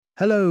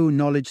Hello,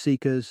 knowledge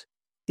seekers.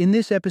 In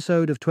this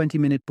episode of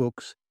 20-Minute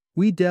Books,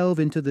 we delve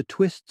into the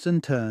twists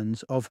and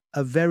turns of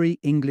A Very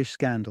English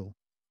Scandal,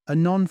 a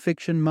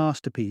non-fiction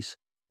masterpiece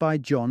by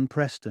John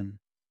Preston.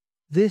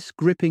 This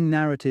gripping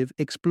narrative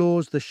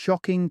explores the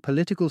shocking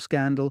political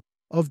scandal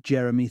of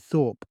Jeremy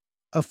Thorpe,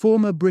 a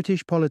former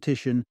British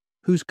politician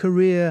whose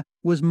career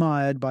was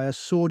mired by a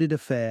sordid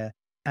affair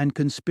and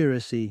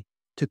conspiracy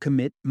to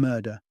commit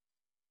murder.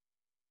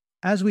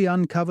 As we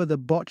uncover the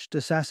botched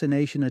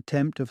assassination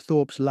attempt of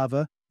Thorpe's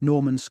lover,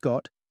 Norman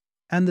Scott,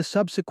 and the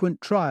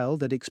subsequent trial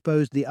that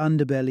exposed the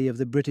underbelly of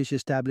the British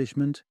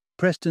establishment,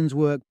 Preston's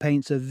work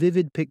paints a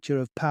vivid picture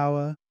of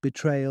power,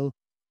 betrayal,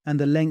 and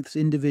the lengths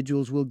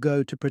individuals will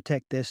go to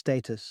protect their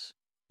status.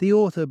 The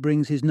author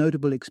brings his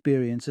notable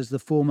experience as the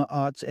former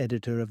arts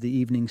editor of the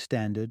Evening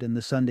Standard and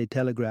the Sunday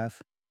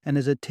Telegraph, and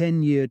as a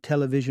 10-year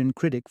television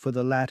critic for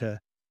the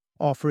latter,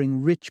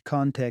 offering rich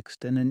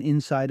context and an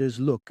insider's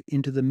look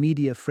into the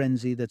media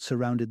frenzy that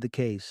surrounded the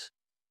case.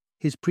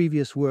 His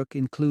previous work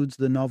includes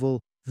the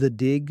novel The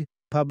Dig,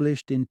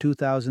 published in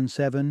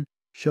 2007,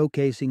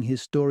 showcasing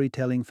his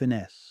storytelling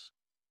finesse.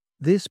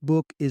 This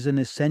book is an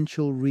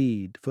essential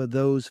read for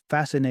those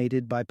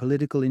fascinated by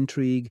political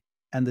intrigue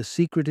and the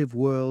secretive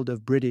world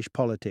of British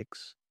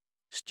politics.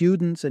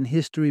 Students and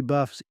history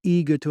buffs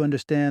eager to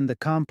understand the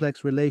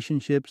complex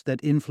relationships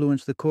that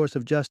influence the course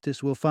of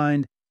justice will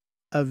find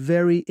A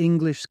Very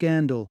English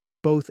Scandal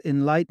both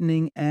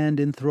enlightening and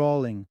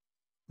enthralling.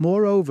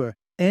 Moreover,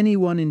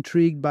 anyone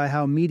intrigued by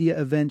how media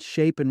events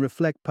shape and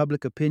reflect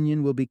public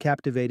opinion will be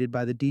captivated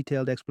by the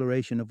detailed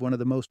exploration of one of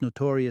the most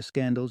notorious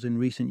scandals in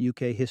recent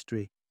UK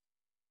history.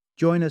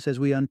 Join us as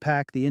we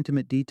unpack the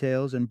intimate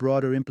details and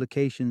broader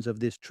implications of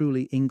this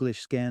truly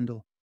English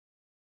scandal.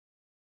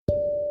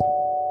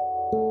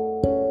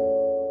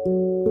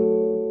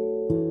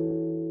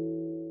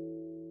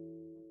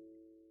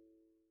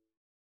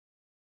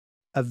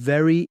 A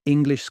Very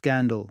English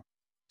Scandal.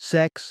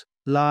 Sex,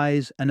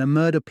 lies, and a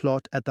murder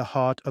plot at the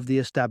heart of the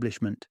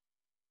establishment.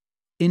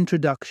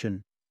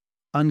 Introduction.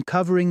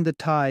 Uncovering the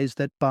ties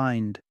that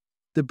bind,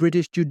 the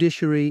British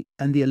judiciary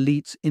and the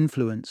elite's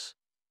influence.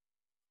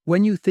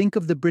 When you think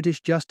of the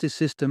British justice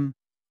system,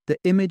 the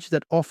image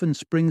that often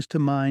springs to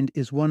mind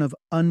is one of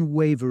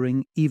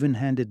unwavering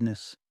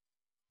even-handedness.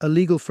 A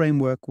legal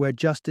framework where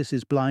justice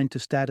is blind to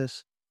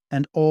status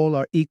and all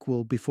are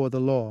equal before the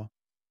law.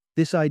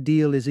 This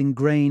ideal is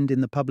ingrained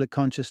in the public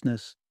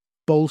consciousness,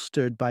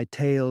 bolstered by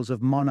tales of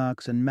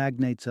monarchs and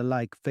magnates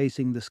alike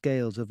facing the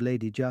scales of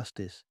Lady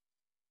Justice.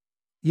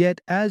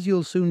 Yet, as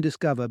you'll soon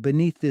discover,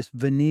 beneath this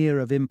veneer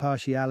of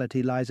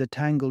impartiality lies a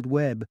tangled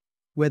web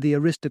where the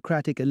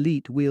aristocratic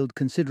elite wield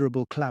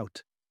considerable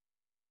clout.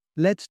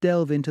 Let's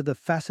delve into the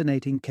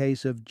fascinating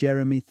case of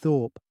Jeremy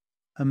Thorpe,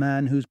 a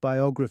man whose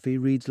biography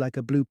reads like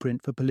a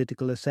blueprint for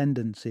political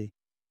ascendancy,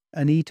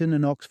 an Eton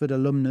and Oxford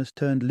alumnus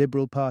turned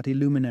Liberal Party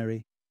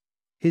luminary.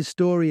 His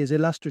story is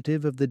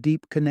illustrative of the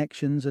deep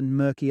connections and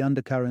murky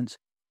undercurrents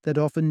that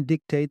often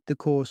dictate the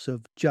course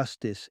of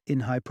justice in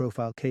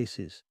high-profile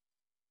cases.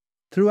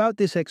 Throughout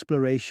this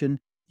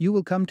exploration, you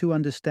will come to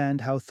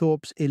understand how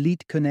Thorpe's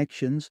elite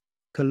connections,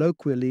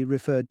 colloquially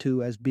referred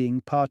to as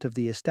being part of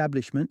the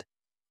establishment,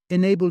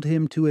 enabled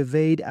him to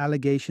evade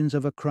allegations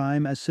of a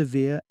crime as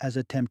severe as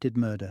attempted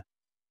murder.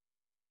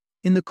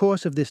 In the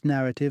course of this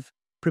narrative,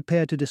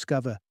 prepare to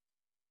discover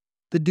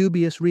the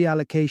dubious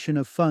reallocation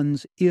of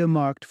funds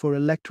earmarked for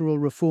electoral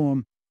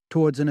reform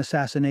towards an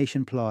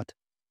assassination plot,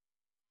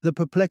 the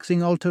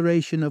perplexing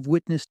alteration of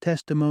witness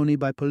testimony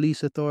by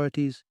police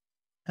authorities,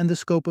 and the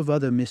scope of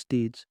other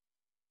misdeeds.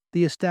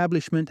 The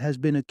establishment has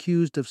been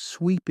accused of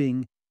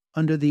sweeping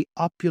under the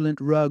opulent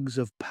rugs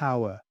of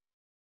power.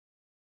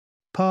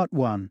 Part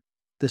 1.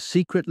 The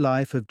Secret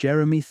Life of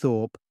Jeremy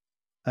Thorpe,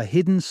 a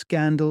hidden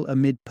scandal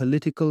amid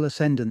political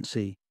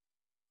ascendancy.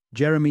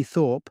 Jeremy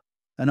Thorpe,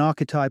 an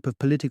archetype of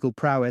political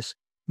prowess,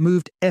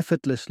 moved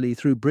effortlessly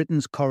through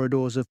Britain's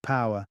corridors of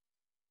power.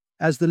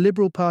 As the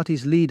Liberal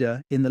Party's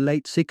leader in the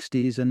late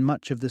 60s and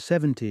much of the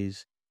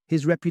 70s,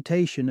 his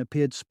reputation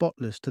appeared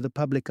spotless to the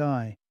public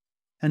eye,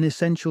 an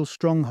essential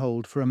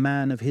stronghold for a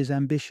man of his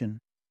ambition.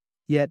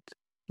 Yet,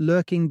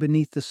 lurking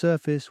beneath the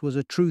surface was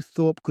a truth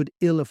Thorpe could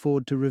ill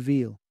afford to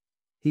reveal.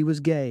 He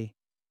was gay,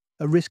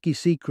 a risky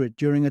secret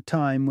during a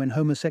time when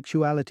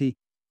homosexuality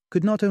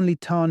could not only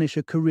tarnish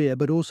a career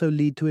but also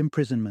lead to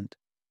imprisonment.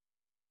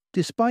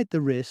 Despite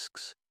the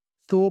risks,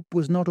 Thorpe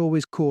was not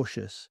always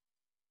cautious.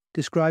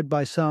 Described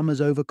by some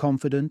as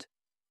overconfident,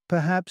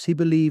 perhaps he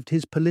believed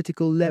his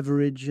political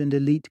leverage and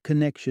elite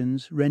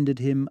connections rendered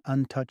him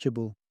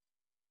untouchable.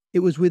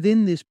 It was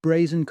within this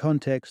brazen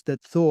context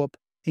that Thorpe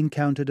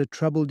encountered a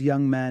troubled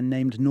young man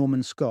named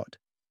Norman Scott.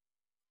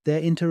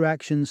 Their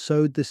interaction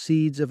sowed the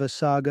seeds of a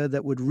saga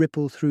that would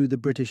ripple through the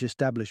British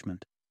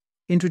establishment.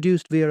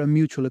 Introduced via a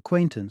mutual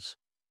acquaintance,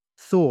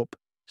 Thorpe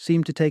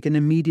seemed to take an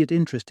immediate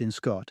interest in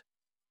Scott,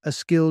 a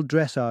skilled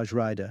dressage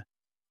rider.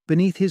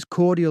 Beneath his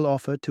cordial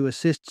offer to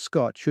assist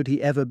Scott should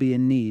he ever be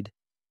in need,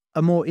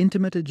 a more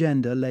intimate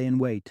agenda lay in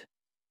wait.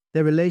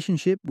 Their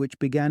relationship, which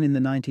began in the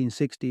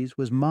 1960s,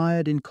 was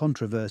mired in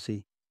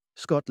controversy,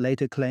 Scott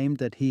later claimed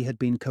that he had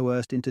been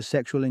coerced into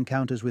sexual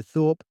encounters with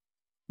Thorpe,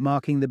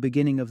 marking the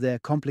beginning of their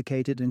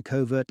complicated and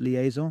covert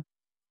liaison.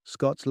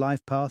 Scott's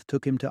life path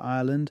took him to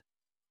Ireland,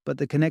 but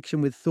the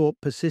connection with Thorpe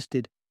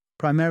persisted,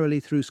 primarily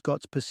through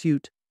Scott's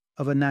pursuit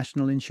of a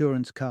national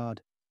insurance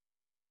card.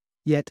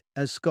 Yet,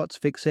 as Scott's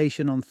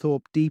fixation on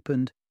Thorpe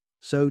deepened,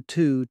 so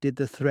too did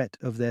the threat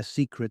of their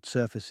secret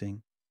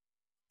surfacing.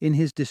 In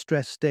his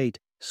distressed state,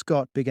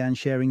 Scott began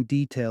sharing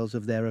details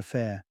of their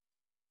affair.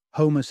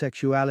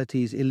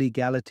 Homosexuality's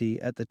illegality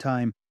at the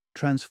time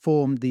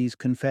transformed these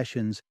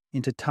confessions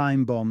into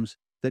time bombs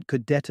that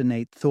could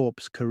detonate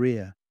Thorpe's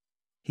career.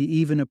 He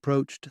even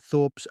approached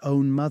Thorpe's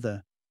own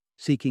mother,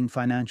 seeking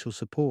financial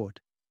support.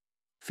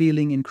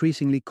 Feeling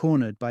increasingly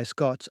cornered by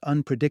Scott's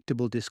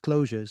unpredictable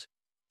disclosures,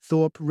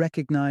 Thorpe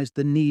recognized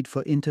the need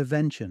for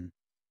intervention.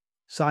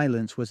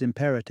 Silence was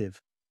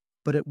imperative,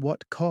 but at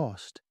what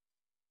cost?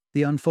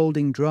 The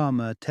unfolding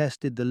drama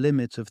tested the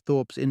limits of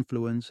Thorpe's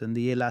influence and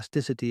the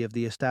elasticity of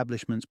the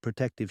establishment's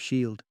protective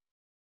shield.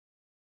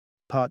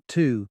 Part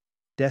 2.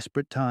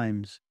 Desperate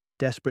Times,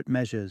 Desperate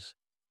Measures.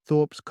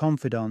 Thorpe's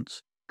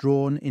confidants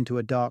drawn into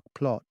a dark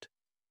plot.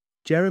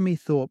 Jeremy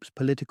Thorpe's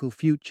political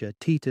future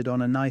teetered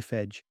on a knife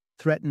edge,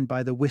 threatened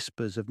by the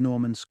whispers of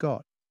Norman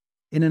Scott.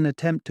 In an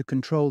attempt to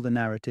control the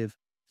narrative,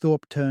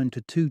 Thorpe turned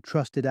to two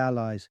trusted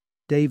allies,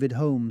 David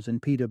Holmes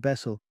and Peter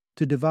Bessel,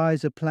 to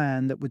devise a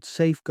plan that would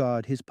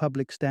safeguard his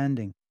public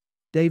standing.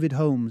 David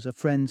Holmes, a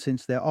friend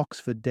since their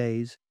Oxford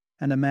days,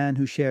 and a man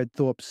who shared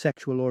Thorpe's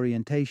sexual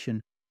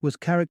orientation, was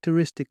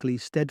characteristically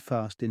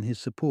steadfast in his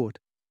support.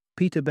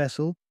 Peter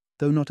Bessel,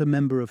 though not a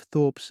member of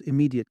Thorpe's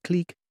immediate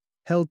clique,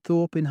 held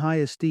Thorpe in high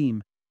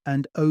esteem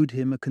and owed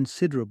him a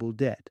considerable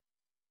debt.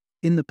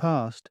 In the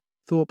past,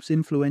 Thorpe's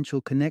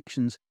influential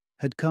connections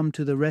had come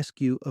to the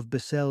rescue of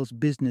Bessel's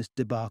business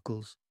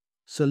debacles,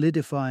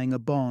 solidifying a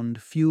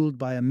bond fueled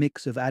by a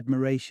mix of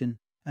admiration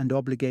and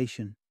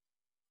obligation.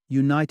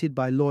 United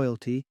by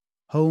loyalty,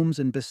 Holmes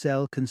and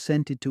Bessel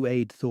consented to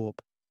aid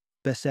Thorpe.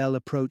 Bessel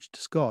approached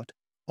Scott,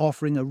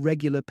 offering a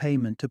regular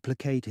payment to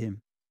placate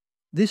him.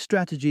 This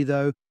strategy,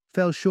 though,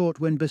 fell short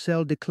when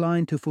Bessel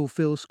declined to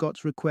fulfill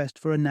Scott's request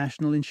for a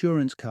national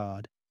insurance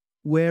card,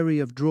 wary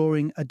of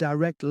drawing a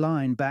direct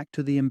line back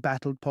to the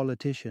embattled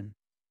politician.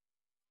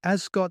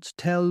 As Scott's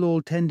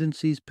tell-all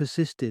tendencies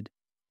persisted,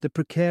 the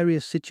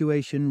precarious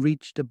situation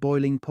reached a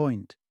boiling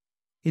point.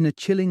 In a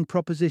chilling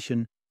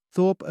proposition,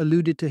 Thorpe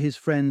alluded to his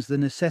friends the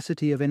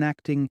necessity of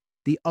enacting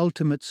the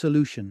ultimate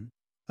solution,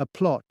 a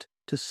plot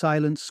to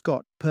silence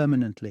Scott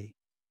permanently.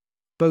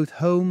 Both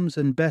Holmes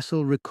and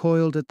Bessel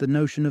recoiled at the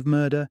notion of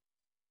murder,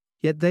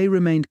 yet they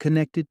remained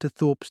connected to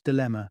Thorpe's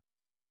dilemma.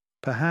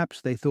 Perhaps,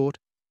 they thought,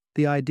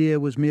 the idea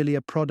was merely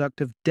a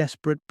product of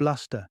desperate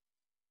bluster.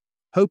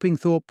 Hoping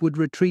Thorpe would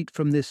retreat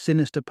from this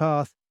sinister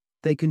path,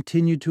 they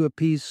continued to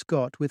appease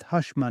Scott with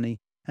hush money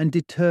and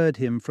deterred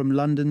him from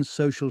London's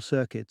social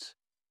circuits.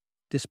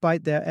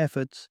 Despite their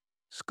efforts,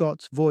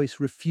 Scott's voice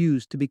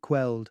refused to be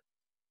quelled.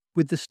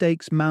 With the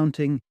stakes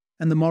mounting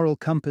and the moral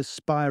compass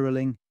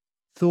spiraling,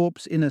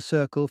 Thorpe's inner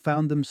circle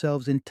found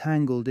themselves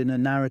entangled in a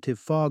narrative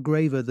far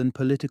graver than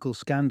political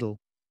scandal.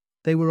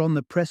 They were on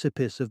the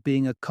precipice of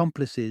being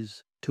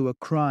accomplices to a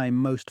crime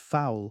most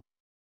foul.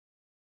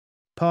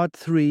 Part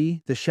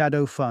 3. The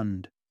Shadow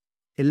Fund.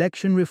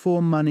 Election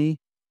reform money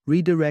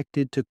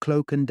redirected to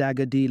cloak and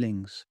dagger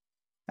dealings.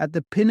 At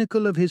the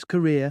pinnacle of his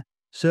career,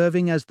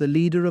 serving as the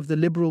leader of the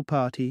Liberal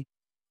Party,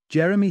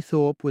 Jeremy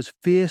Thorpe was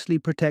fiercely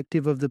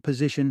protective of the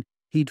position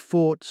he'd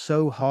fought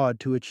so hard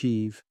to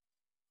achieve.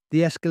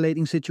 The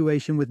escalating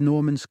situation with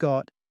Norman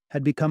Scott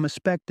had become a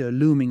spectre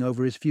looming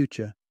over his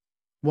future,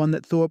 one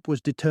that Thorpe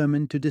was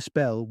determined to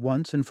dispel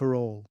once and for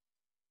all.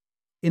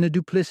 In a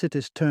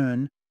duplicitous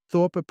turn,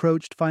 Thorpe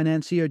approached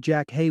financier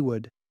Jack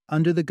Haywood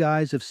under the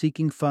guise of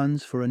seeking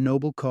funds for a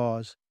noble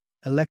cause,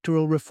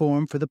 electoral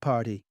reform for the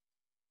party.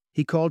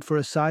 He called for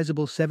a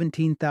sizable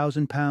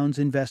 £17,000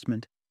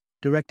 investment,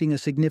 directing a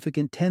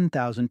significant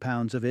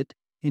 £10,000 of it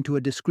into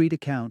a discreet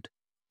account,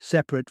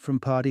 separate from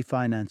party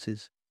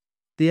finances.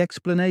 The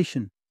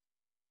explanation?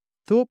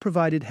 Thorpe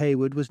provided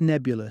Haywood was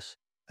nebulous,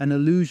 an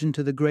allusion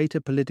to the greater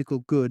political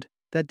good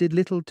that did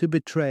little to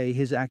betray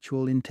his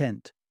actual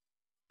intent.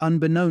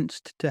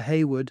 Unbeknownst to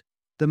Haywood,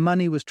 the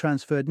money was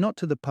transferred not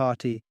to the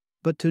party,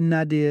 but to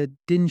Nadir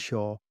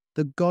Dinshaw,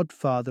 the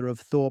godfather of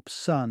Thorpe's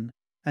son,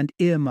 and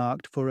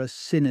earmarked for a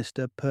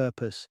sinister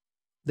purpose.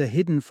 The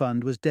hidden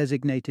fund was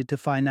designated to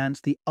finance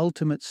the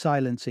ultimate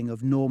silencing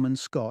of Norman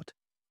Scott.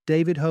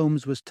 David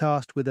Holmes was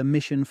tasked with a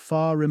mission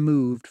far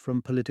removed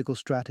from political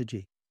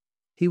strategy.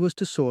 He was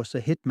to source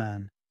a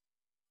hitman.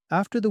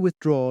 After the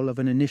withdrawal of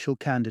an initial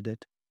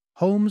candidate,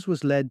 Holmes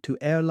was led to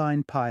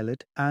airline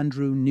pilot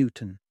Andrew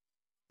Newton.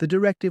 The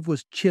directive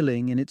was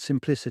chilling in its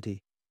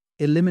simplicity: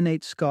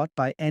 eliminate Scott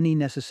by any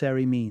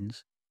necessary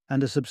means,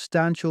 and a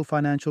substantial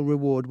financial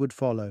reward would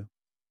follow.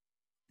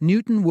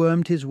 Newton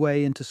wormed his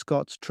way into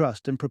Scott's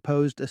trust and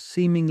proposed a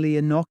seemingly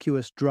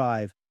innocuous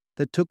drive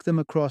that took them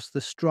across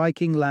the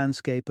striking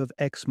landscape of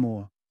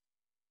Exmoor.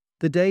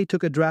 The day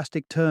took a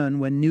drastic turn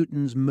when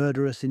Newton's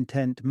murderous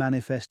intent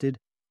manifested,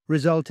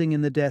 resulting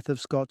in the death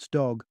of Scott's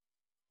dog,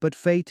 but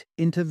fate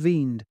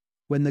intervened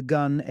when the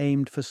gun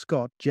aimed for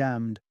Scott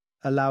jammed,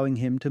 allowing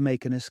him to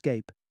make an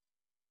escape.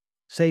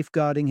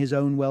 Safeguarding his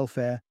own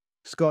welfare,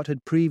 Scott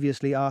had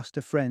previously asked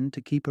a friend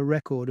to keep a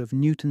record of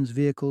Newton's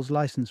vehicle's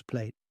license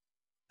plate,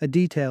 a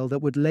detail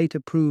that would later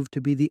prove to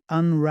be the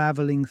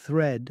unraveling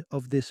thread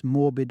of this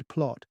morbid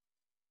plot.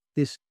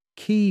 This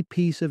key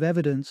piece of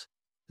evidence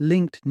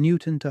linked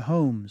Newton to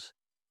Holmes,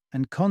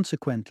 and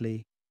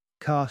consequently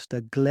cast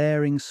a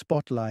glaring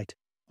spotlight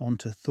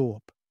onto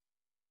Thorpe.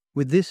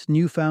 With this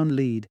newfound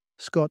lead,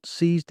 Scott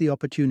seized the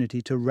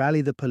opportunity to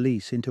rally the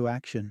police into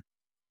action,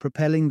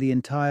 propelling the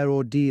entire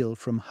ordeal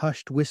from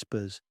hushed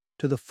whispers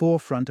to the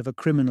forefront of a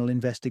criminal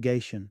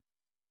investigation.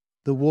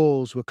 The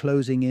walls were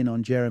closing in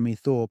on Jeremy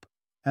Thorpe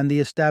and the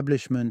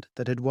establishment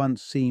that had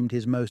once seemed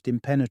his most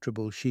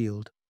impenetrable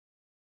shield.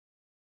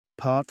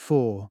 Part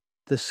 4.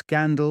 The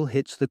scandal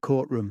hits the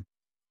courtroom.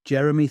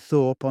 Jeremy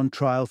Thorpe on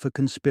trial for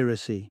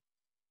conspiracy.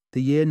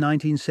 The year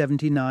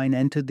 1979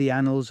 entered the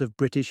annals of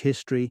British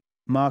history,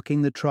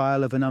 marking the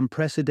trial of an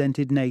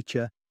unprecedented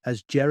nature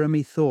as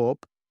Jeremy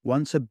Thorpe,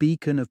 once a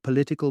beacon of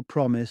political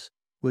promise,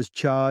 was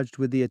charged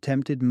with the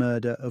attempted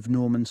murder of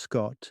Norman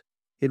Scott.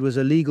 It was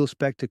a legal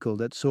spectacle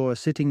that saw a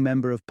sitting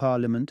member of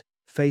Parliament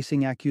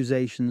facing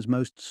accusations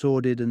most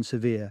sordid and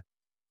severe.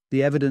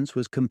 The evidence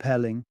was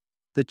compelling.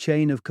 The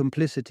chain of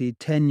complicity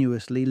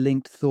tenuously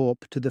linked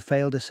Thorpe to the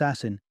failed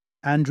assassin,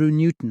 Andrew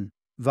Newton,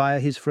 via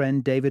his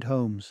friend David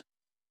Holmes.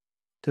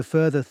 To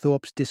further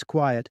Thorpe's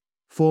disquiet,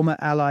 former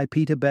ally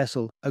Peter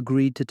Bessel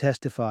agreed to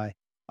testify,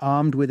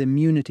 armed with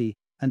immunity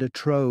and a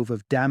trove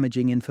of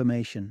damaging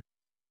information.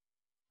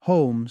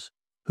 Holmes,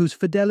 whose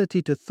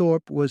fidelity to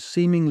Thorpe was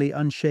seemingly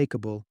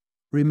unshakable,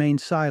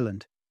 remained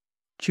silent,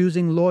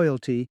 choosing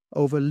loyalty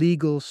over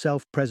legal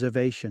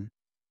self-preservation.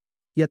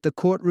 Yet the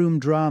courtroom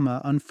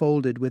drama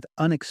unfolded with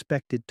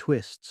unexpected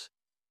twists.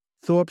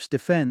 Thorpe's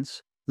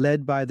defense,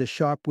 led by the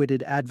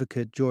sharp-witted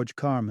advocate George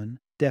Carman,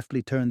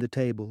 deftly turned the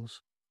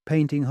tables,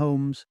 painting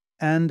Holmes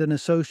and an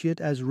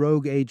associate as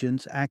rogue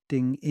agents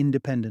acting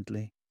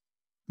independently.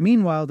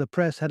 Meanwhile, the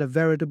press had a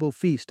veritable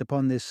feast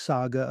upon this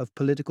saga of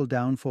political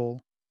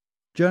downfall.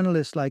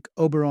 Journalists like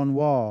Oberon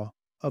Waugh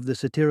of the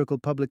satirical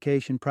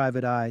publication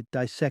Private Eye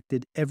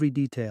dissected every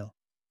detail,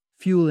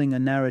 fueling a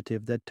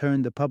narrative that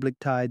turned the public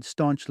tide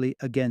staunchly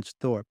against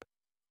Thorpe.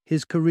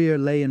 His career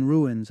lay in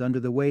ruins under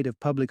the weight of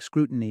public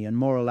scrutiny and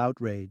moral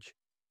outrage.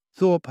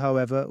 Thorpe,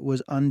 however,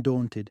 was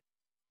undaunted.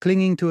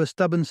 Clinging to a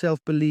stubborn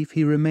self-belief,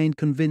 he remained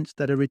convinced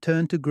that a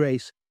return to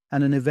grace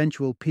and an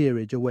eventual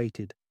peerage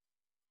awaited.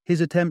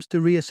 His attempts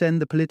to reascend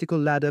the political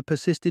ladder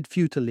persisted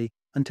futilely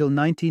until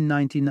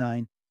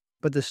 1999,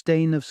 but the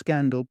stain of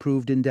scandal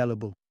proved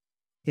indelible.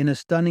 In a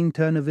stunning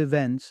turn of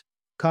events,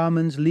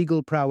 Carman's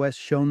legal prowess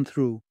shone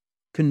through,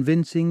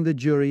 convincing the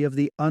jury of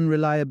the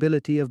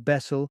unreliability of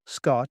Bessel,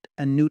 Scott,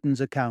 and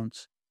Newton's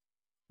accounts.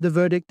 The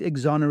verdict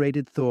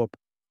exonerated Thorpe,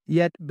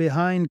 yet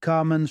behind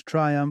Carman's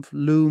triumph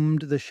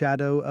loomed the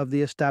shadow of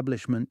the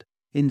establishment,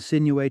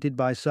 insinuated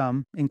by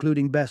some,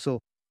 including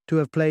Bessel, to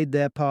have played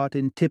their part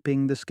in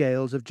tipping the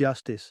scales of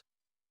justice.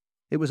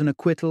 It was an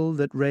acquittal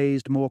that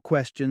raised more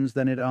questions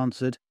than it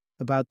answered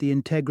about the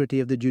integrity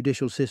of the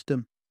judicial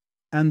system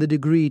and the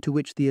degree to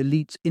which the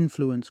elite's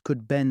influence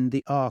could bend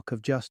the arc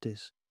of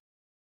justice.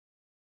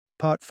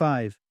 Part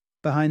 5.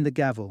 Behind the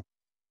gavel.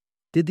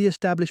 Did the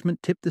establishment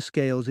tip the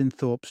scales in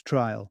Thorpe's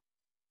trial?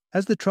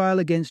 As the trial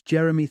against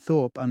Jeremy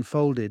Thorpe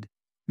unfolded,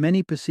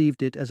 many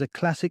perceived it as a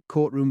classic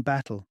courtroom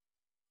battle.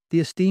 The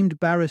esteemed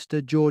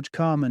barrister George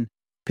Carman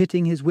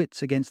pitting his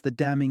wits against the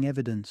damning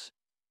evidence.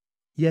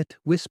 Yet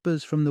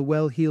whispers from the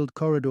well-heeled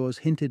corridors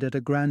hinted at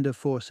a grander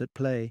force at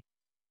play,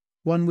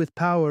 one with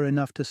power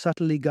enough to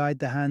subtly guide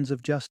the hands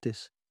of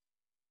justice.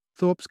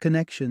 Thorpe's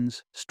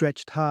connections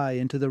stretched high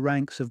into the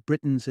ranks of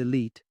Britain's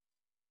elite,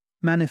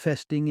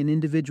 manifesting in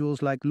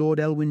individuals like Lord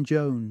Elwyn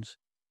Jones,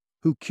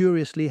 who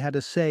curiously had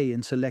a say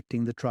in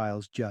selecting the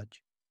trial's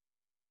judge.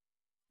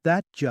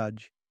 That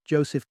judge,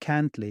 Joseph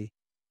Cantley,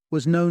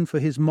 was known for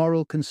his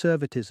moral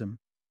conservatism,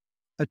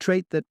 a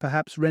trait that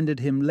perhaps rendered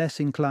him less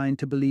inclined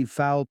to believe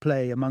foul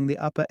play among the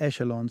upper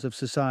echelons of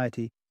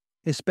society,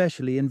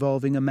 especially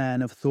involving a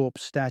man of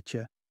Thorpe's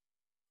stature.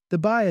 The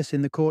bias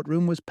in the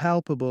courtroom was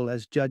palpable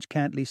as Judge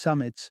Cantley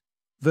summits,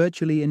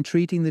 virtually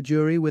entreating the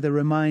jury with a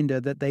reminder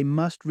that they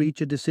must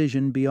reach a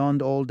decision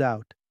beyond all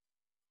doubt.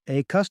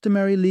 A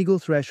customary legal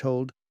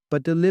threshold,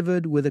 but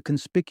delivered with a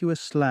conspicuous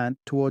slant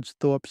towards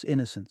Thorpe's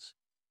innocence.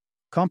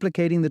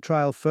 Complicating the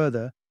trial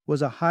further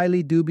was a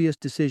highly dubious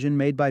decision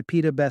made by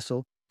Peter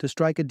Bessel to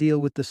strike a deal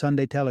with the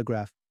Sunday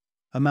Telegraph,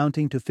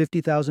 amounting to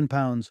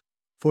 £50,000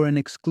 for an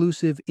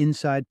exclusive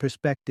inside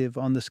perspective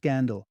on the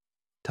scandal,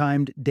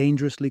 timed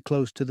dangerously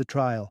close to the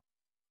trial.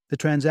 The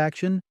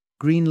transaction,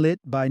 greenlit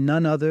by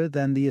none other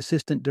than the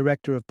Assistant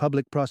Director of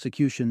Public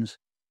Prosecutions,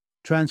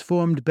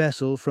 transformed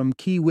Bessel from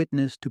key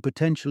witness to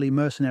potentially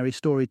mercenary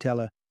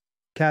storyteller,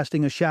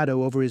 casting a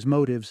shadow over his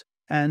motives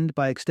and,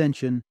 by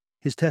extension,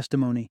 his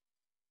testimony.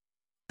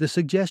 The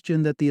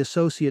suggestion that the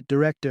Associate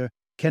Director,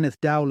 Kenneth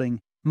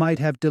Dowling, might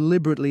have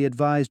deliberately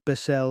advised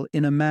Bessel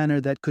in a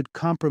manner that could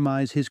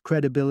compromise his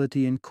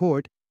credibility in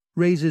court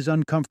raises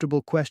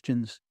uncomfortable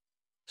questions.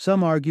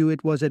 Some argue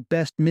it was at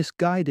best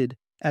misguided,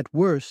 at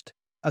worst,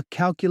 a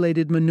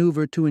calculated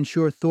maneuver to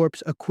ensure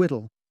Thorpe's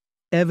acquittal,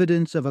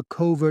 evidence of a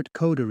covert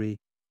coterie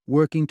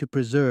working to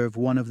preserve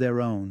one of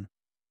their own.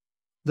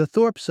 The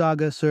Thorpe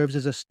saga serves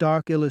as a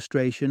stark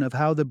illustration of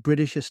how the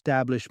British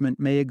establishment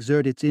may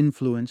exert its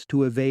influence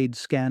to evade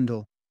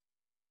scandal.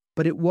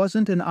 But it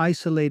wasn't an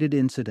isolated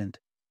incident.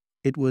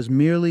 It was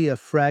merely a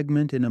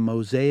fragment in a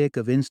mosaic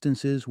of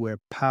instances where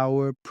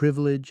power,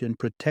 privilege, and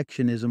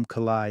protectionism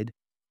collide,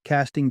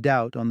 casting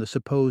doubt on the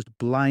supposed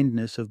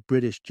blindness of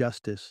British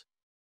justice.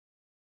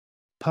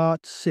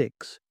 Part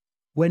 6.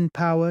 When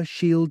Power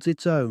Shields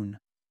Its Own,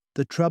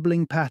 the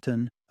troubling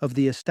pattern of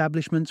the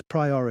establishment's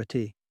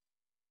priority.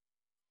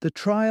 The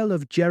trial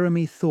of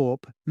Jeremy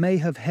Thorpe may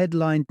have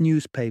headlined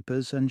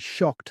newspapers and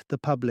shocked the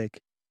public,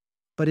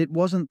 but it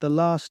wasn't the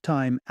last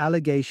time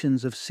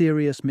allegations of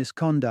serious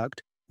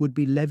misconduct would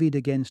be levied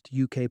against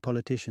UK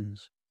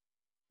politicians.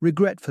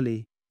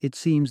 Regretfully, it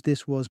seems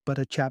this was but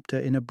a chapter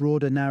in a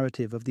broader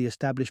narrative of the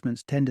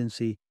establishment's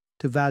tendency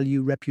to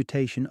value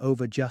reputation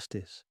over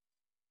justice.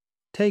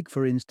 Take,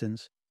 for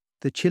instance,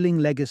 the chilling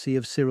legacy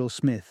of Cyril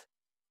Smith,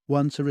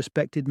 once a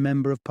respected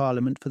member of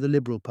Parliament for the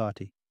Liberal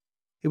Party.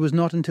 It was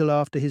not until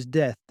after his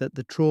death that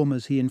the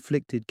traumas he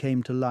inflicted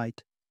came to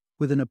light,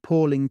 with an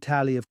appalling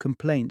tally of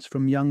complaints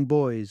from young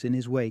boys in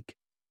his wake.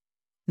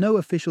 No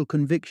official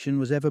conviction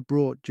was ever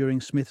brought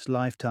during Smith's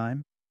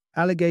lifetime.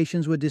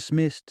 Allegations were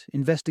dismissed,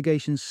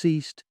 investigations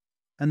ceased,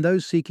 and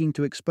those seeking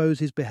to expose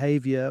his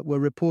behavior were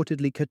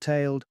reportedly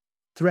curtailed,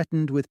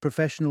 threatened with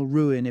professional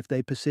ruin if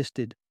they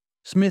persisted.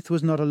 Smith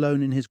was not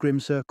alone in his grim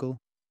circle.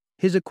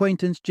 His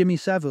acquaintance Jimmy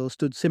Savile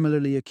stood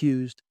similarly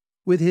accused,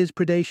 with his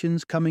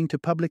predations coming to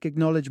public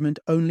acknowledgement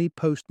only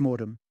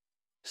post-mortem.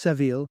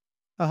 Savile,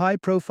 a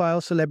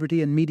high-profile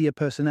celebrity and media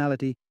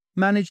personality,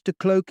 managed to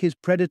cloak his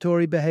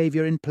predatory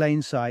behavior in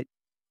plain sight,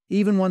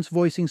 even once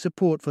voicing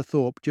support for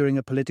Thorpe during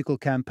a political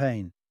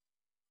campaign.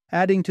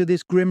 Adding to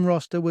this grim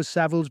roster was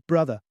Savile's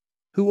brother,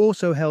 who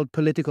also held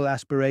political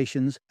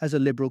aspirations as a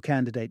Liberal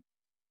candidate.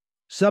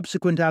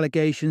 Subsequent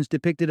allegations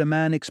depicted a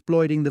man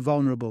exploiting the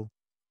vulnerable,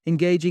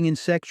 engaging in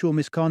sexual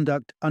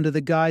misconduct under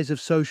the guise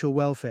of social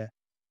welfare.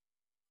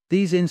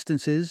 These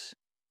instances,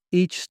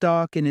 each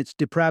stark in its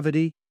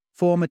depravity,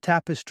 form a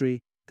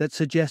tapestry that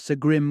suggests a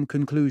grim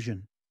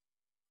conclusion.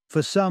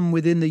 For some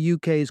within the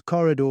UK's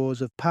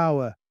corridors of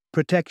power,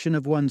 protection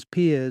of one's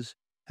peers,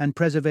 and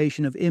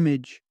preservation of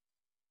image,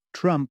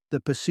 trump the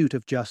pursuit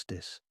of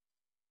justice.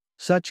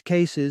 Such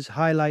cases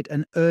highlight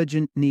an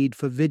urgent need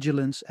for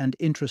vigilance and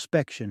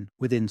introspection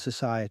within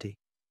society.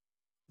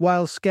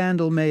 While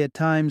scandal may at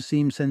times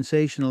seem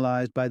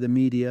sensationalized by the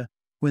media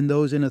when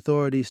those in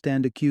authority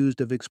stand accused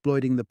of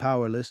exploiting the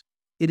powerless,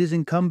 it is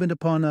incumbent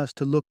upon us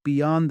to look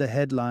beyond the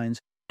headlines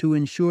to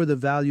ensure the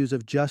values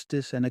of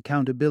justice and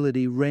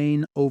accountability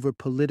reign over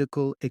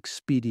political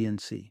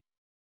expediency.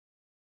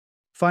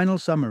 Final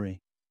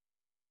summary.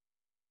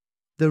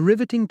 The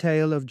riveting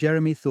tale of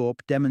Jeremy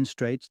Thorpe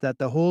demonstrates that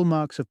the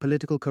hallmarks of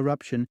political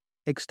corruption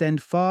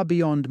extend far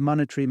beyond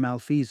monetary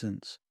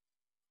malfeasance.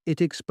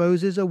 It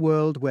exposes a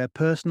world where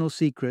personal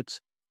secrets,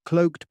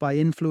 cloaked by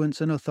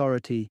influence and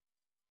authority,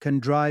 can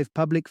drive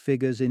public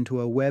figures into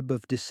a web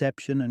of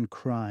deception and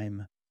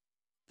crime.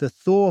 The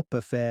Thorpe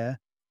affair,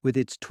 with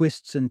its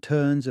twists and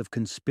turns of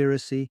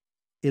conspiracy,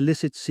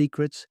 illicit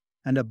secrets,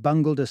 and a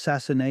bungled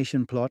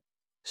assassination plot,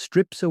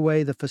 strips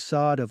away the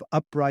facade of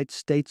upright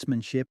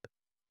statesmanship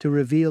to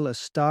reveal a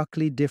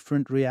starkly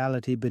different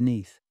reality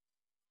beneath.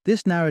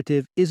 This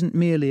narrative isn't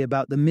merely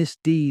about the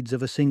misdeeds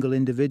of a single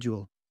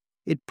individual.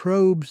 It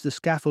probes the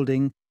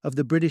scaffolding of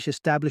the British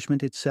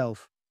establishment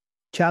itself,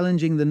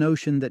 challenging the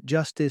notion that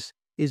justice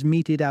is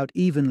meted out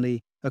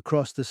evenly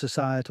across the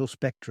societal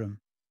spectrum.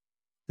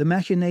 The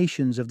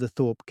machinations of the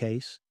Thorpe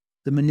case,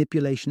 the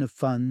manipulation of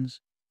funds,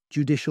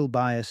 judicial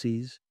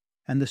biases,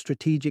 and the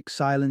strategic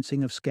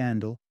silencing of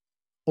scandal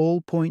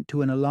all point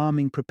to an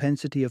alarming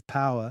propensity of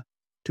power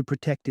to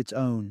protect its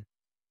own.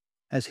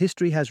 As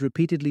history has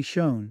repeatedly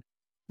shown,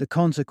 the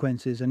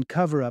consequences and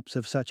cover-ups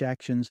of such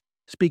actions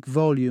speak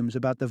volumes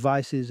about the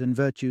vices and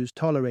virtues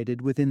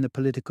tolerated within the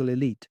political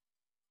elite.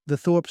 The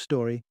Thorpe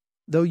story,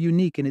 though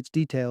unique in its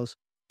details,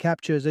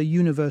 captures a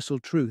universal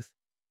truth.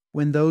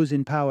 When those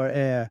in power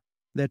err,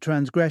 their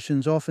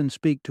transgressions often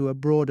speak to a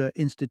broader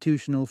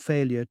institutional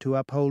failure to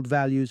uphold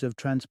values of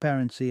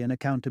transparency and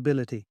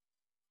accountability.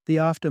 The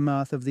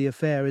aftermath of the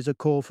affair is a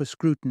call for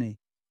scrutiny,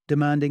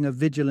 demanding a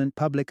vigilant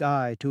public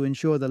eye to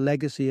ensure the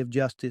legacy of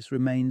justice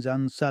remains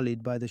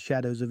unsullied by the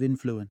shadows of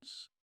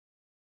influence.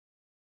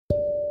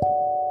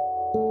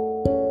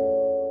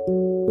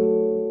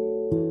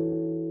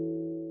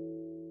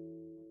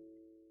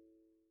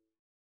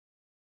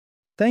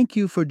 Thank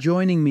you for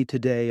joining me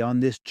today on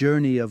this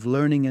journey of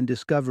learning and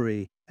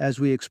discovery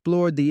as we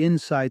explored the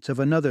insights of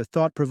another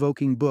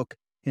thought-provoking book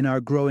in our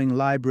growing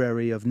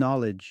library of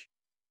knowledge.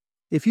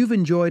 If you've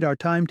enjoyed our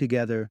time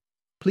together,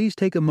 please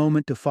take a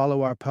moment to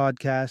follow our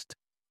podcast,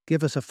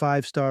 give us a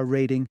 5-star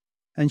rating,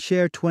 and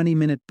share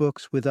 20-minute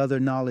books with other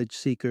knowledge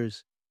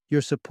seekers.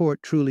 Your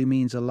support truly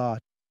means a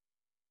lot.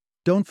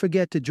 Don't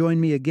forget to join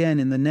me again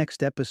in the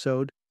next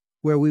episode,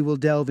 where we will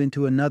delve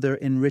into another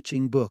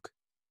enriching book.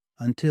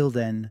 Until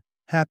then,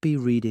 happy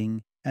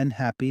reading and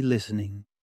happy listening.